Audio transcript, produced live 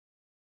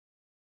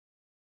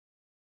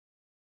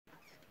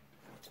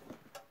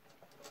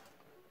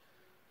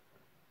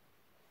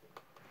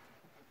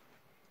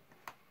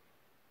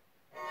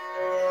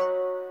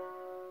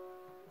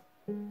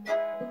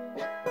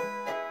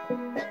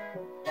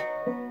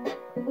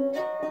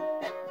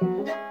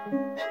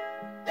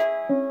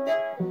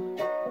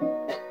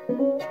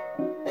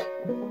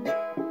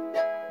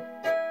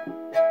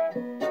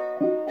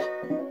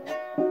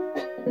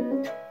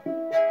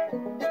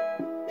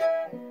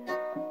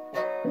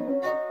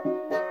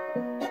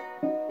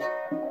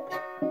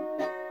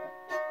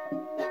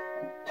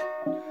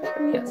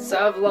Yes,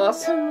 I've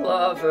lost some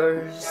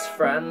lovers,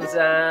 friends,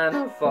 and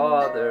a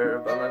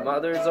father, but my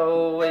mother's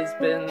always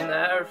been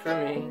there for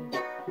me.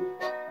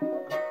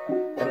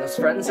 And those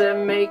friends that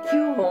make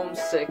you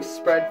homesick,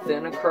 spread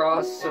thin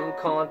across some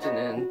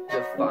continent,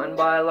 defined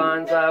by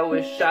lines I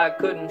wish I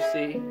couldn't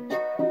see.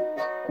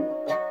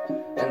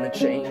 And the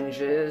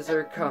changes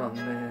are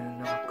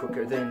coming all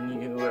quicker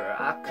than you or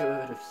I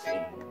could have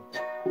seen.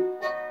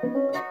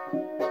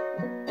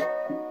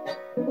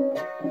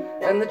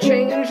 And the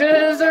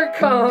changes are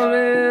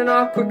coming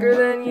all quicker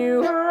than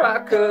you or I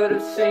could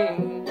have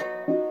seen.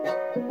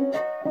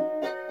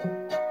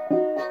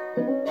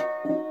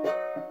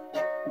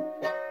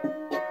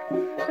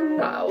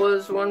 And I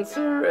was once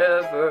a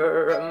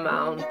river, a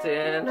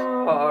mountain,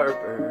 a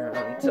harbor,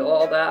 until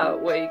all that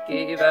weight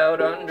gave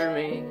out under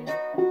me.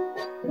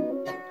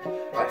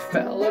 I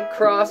fell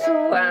across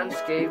a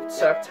landscape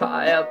tucked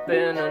high up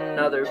in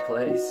another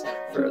place,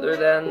 further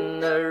than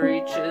the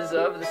reaches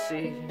of the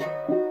sea,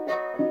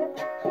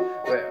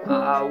 where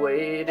I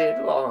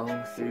waded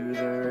long through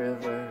the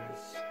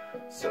rivers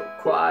so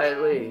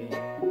quietly.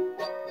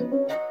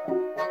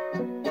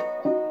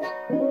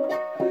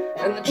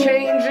 And the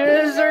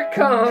changes are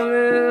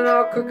coming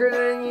all quicker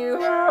than you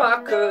or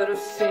I could have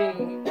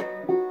seen.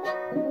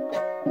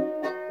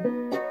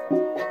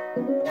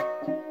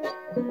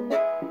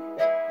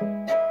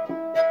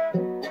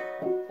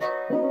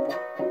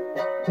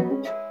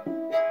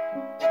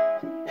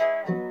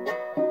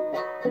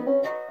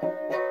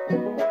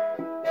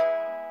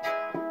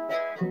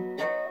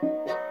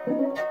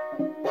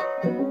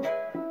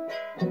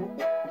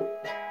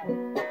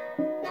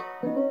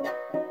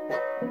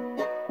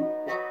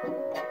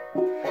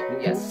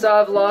 Yes,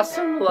 I've lost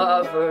some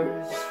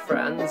lovers,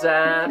 friends,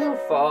 and a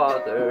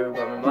father,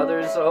 but my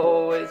mother's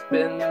always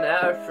been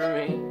there for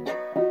me.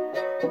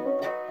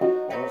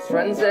 Those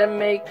friends that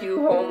make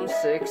you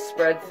homesick,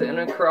 spread thin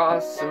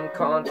across some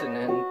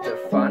continent,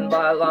 defined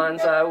by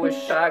lines I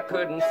wish I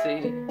couldn't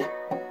see.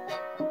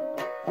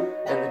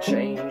 And the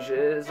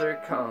changes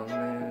are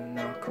coming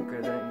all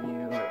quicker than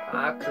you or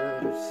I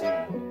could have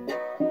seen.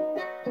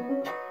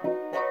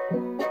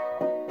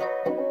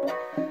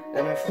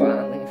 And I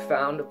finally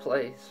found a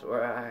place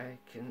where I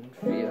can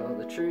feel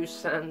the true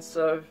sense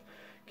of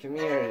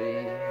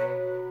community.